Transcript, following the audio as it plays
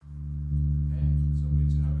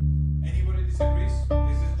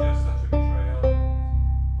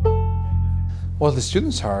Well, the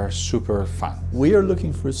students are super fun. We are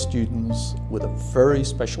looking for students with a very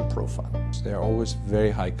special profile. They're always very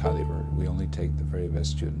high caliber. We only take the very best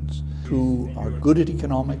students. Who are good at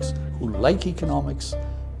economics, who like economics,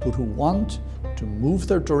 but who want to move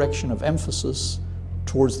their direction of emphasis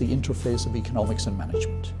towards the interface of economics and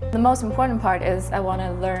management. The most important part is I want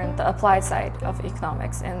to learn the applied side of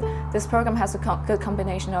economics, and this program has a good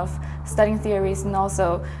combination of studying theories and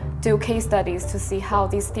also do case studies to see how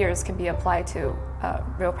these theories can be applied to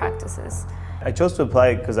real practices. I chose to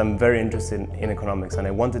apply because I'm very interested in economics and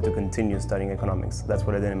I wanted to continue studying economics. That's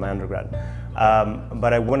what I did in my undergrad.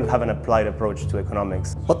 But I wanted to have an applied approach to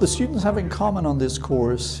economics. What the students have in common on this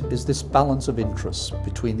course is this balance of interests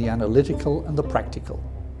between the analytical and the practical.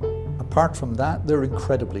 Apart from that, they're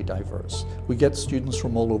incredibly diverse. We get students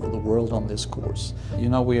from all over the world on this course. You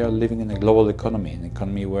know, we are living in a global economy, an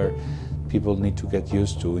economy where people need to get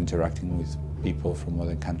used to interacting with people from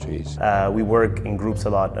other countries. We work in groups a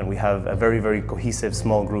lot and we have a very, very cohesive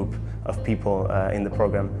small group of people in the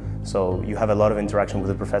program. So you have a lot of interaction with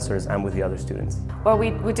the professors and with the other students. Well,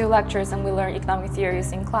 we do lectures and we learn economic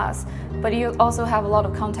theories in class, but you also have a lot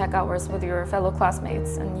of contact hours with your fellow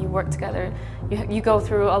classmates and you work together. You go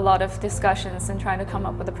through a lot of discussions and trying to come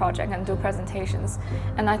up with a project and do presentations.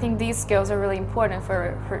 And I think these skills are really important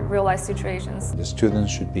for real life situations. The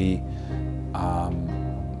students should be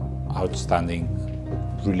outstanding,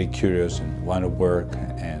 really curious and want to work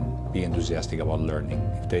and be enthusiastic about learning.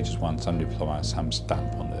 If they just want some diploma, some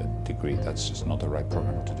stamp on the degree, that's just not the right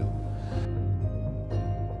program to do.